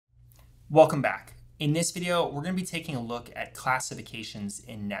Welcome back. In this video, we're going to be taking a look at classifications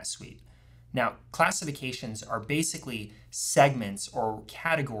in NetSuite. Now, classifications are basically segments or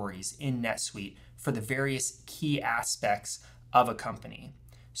categories in NetSuite for the various key aspects of a company.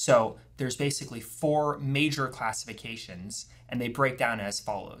 So there's basically four major classifications, and they break down as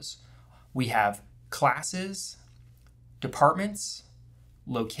follows. We have classes, departments,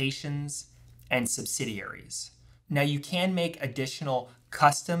 locations, and subsidiaries. Now, you can make additional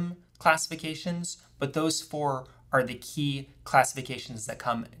custom classifications, but those four are the key classifications that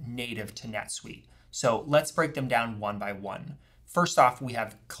come native to NetSuite. So let's break them down one by one. First off, we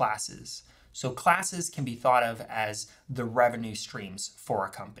have classes. So classes can be thought of as the revenue streams for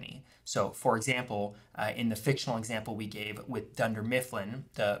a company. So for example, in the fictional example we gave with Dunder Mifflin,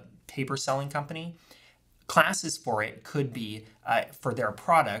 the paper selling company, classes for it could be for their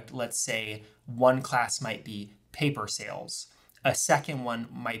product. Let's say one class might be paper sales. A second one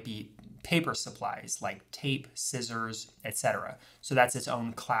might be paper supplies like tape, scissors, etc. So that's its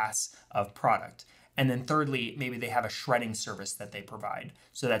own class of product. And then thirdly, maybe they have a shredding service that they provide.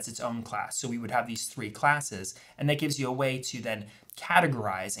 So that's its own class. So we would have these three classes, and that gives you a way to then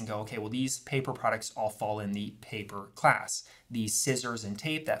categorize and go, okay, well, these paper products all fall in the paper class. These scissors and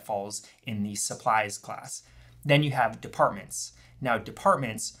tape, that falls in the supplies class. Then you have departments. Now,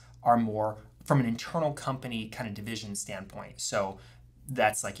 departments are more from an internal company kind of division standpoint. So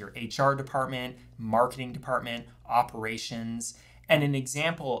that's like your HR department, marketing department, operations. And an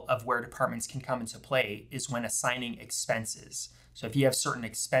example of where departments can come into play is when assigning expenses. So if you have certain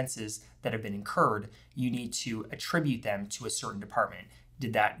expenses that have been incurred, you need to attribute them to a certain department.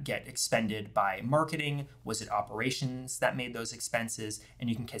 Did that get expended by marketing? Was it operations that made those expenses? And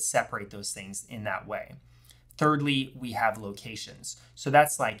you can separate those things in that way. Thirdly, we have locations. So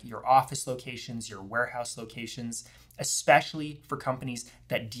that's like your office locations, your warehouse locations, especially for companies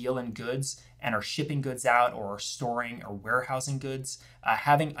that deal in goods and are shipping goods out or are storing or warehousing goods.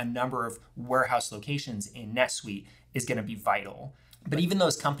 Having a number of warehouse locations in NetSuite is going to be vital. But even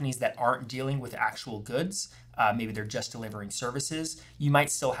those companies that aren't dealing with actual goods, maybe they're just delivering services, you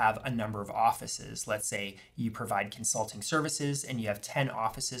might still have a number of offices. Let's say you provide consulting services and you have 10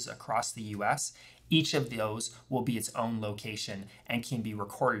 offices across the US. Each of those will be its own location and can be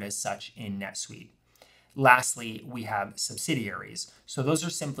recorded as such in NetSuite. Lastly, we have subsidiaries. So those are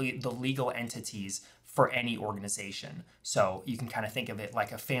simply the legal entities for any organization. So you can kind of think of it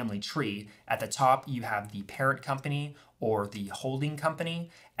like a family tree. At the top, you have the parent company or the holding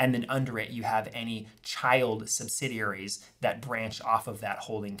company, and then under it, you have any child subsidiaries that branch off of that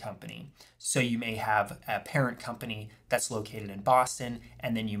holding company. So you may have a parent company that's located in Boston,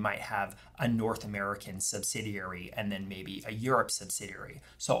 and then you might have a North American subsidiary, and then maybe a Europe subsidiary.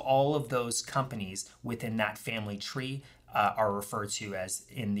 So all of those companies within that family tree are referred to as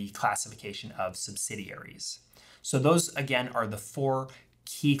in the classification of subsidiaries. So those, again, are the four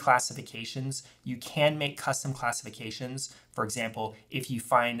key classifications. You can make custom classifications. For example, if you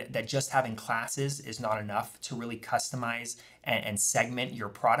find that just having classes is not enough to really customize and segment your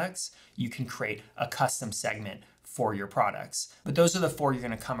products, you can create a custom segment for your products. But those are the four you're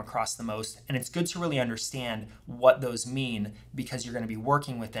going to come across the most, and it's good to really understand what those mean because you're going to be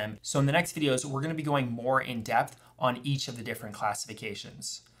working with them. So in the next videos, we're going to be going more in depth on each of the different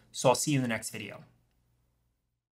classifications. So I'll see you in the next video.